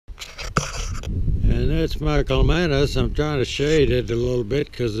That's my clematis. I'm trying to shade it a little bit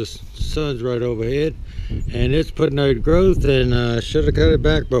because the sun's right overhead, and it's putting out growth, and I should have cut it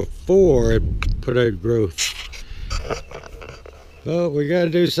back before it put out growth. Well, we got to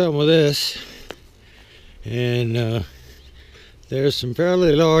do something with this, and there's some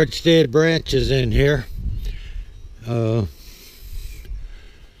fairly large dead branches in here.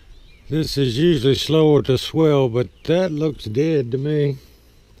 This is usually slower to swell, but that looks dead to me.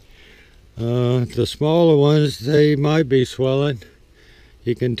 The smaller ones, they might be swelling.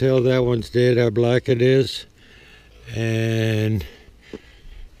 You can tell that one's dead, how black it is. And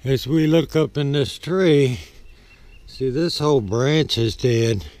as we look up in this tree, see, this whole branch is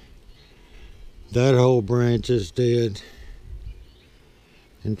dead. That whole branch is dead.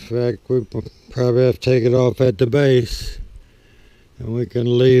 In fact, we probably have to take it off at the base, and we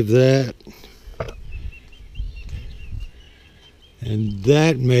can leave that. And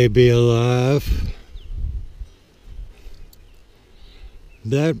that may be alive.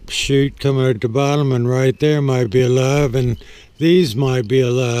 That shoot coming at the bottom and right there might be alive, and these might be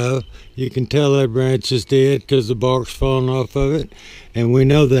alive. You can tell that branch is dead because the bark's falling off of it. And we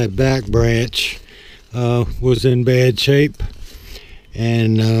know that back branch was in bad shape,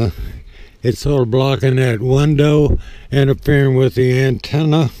 and it's sort of blocking that window, interfering with the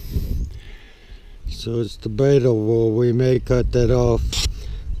antenna. So it's debatable, we may cut that off.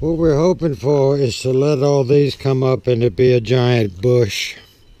 What we're hoping for is to let all these come up and it be a giant bush.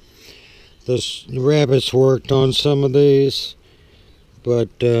 The rabbits worked on some of these,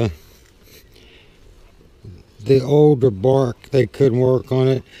 but the older bark, they couldn't work on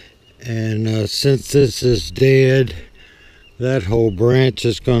it. And since this is dead, that whole branch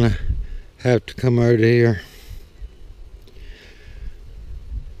is gonna have to come out of here.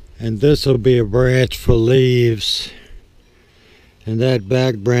 And this will be a branch for leaves, and that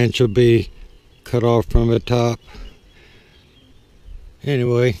back branch will be cut off from the top.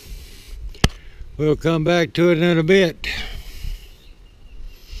 Anyway, we'll come back to it in a bit.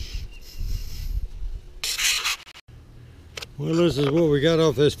 Well, this is what we got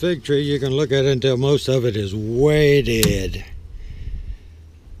off this fig tree. You can look at it until most of it is way dead.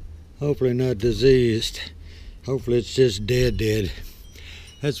 Hopefully not diseased. Hopefully it's just dead.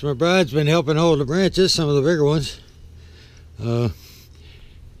 That's my bride's been helping hold the branches, some of the bigger ones.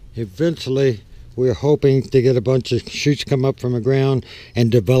 Eventually, we're hoping to get a bunch of shoots come up from the ground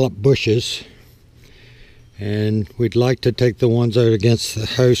and develop bushes. And we'd like to take the ones out against the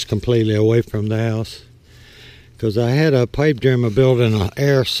house completely away from the house. Because I had a pipe dream of building an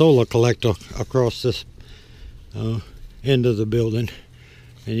air solar collector across this end of the building.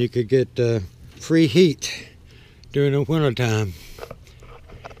 And you could get free heat during the winter time.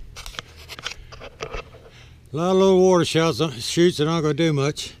 A lot of little water shoots are not going to do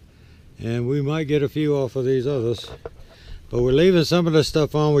much, and we might get a few off of these others. But we're leaving some of the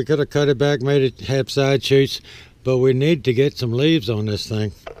stuff on. We could have cut it back, made it have side shoots, but we need to get some leaves on this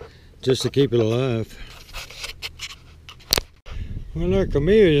thing just to keep it alive. Well, our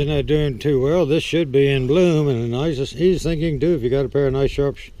camellia is not doing too well. This should be in bloom, and the nicest, easiest thing you can do if you got a pair of nice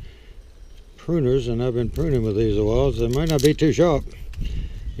sharp pruners, and I've been pruning with these a while, so it might not be too sharp.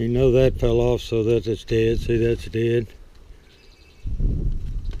 You know that fell off, so that it's dead. See, that's dead.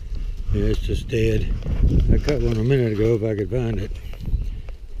 Yeah, it's just dead. I cut one a minute ago if I could find it.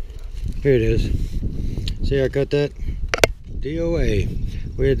 Here it is. See, I cut that?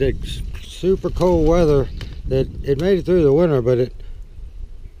 DOA. We had that super cold weather that it made it through the winter, but it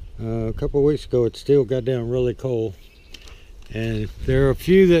a couple of weeks ago it still got down really cold. And there are a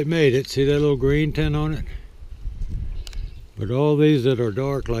few that made it. See that little green tint on it? But all these that are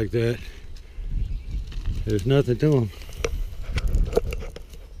dark like that, there's nothing to them.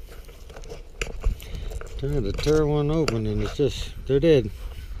 Trying to tear one open and it's just, they're dead.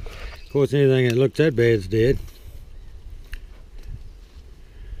 Of course, anything that looks that bad is dead.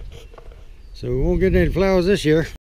 So we won't get any flowers this year.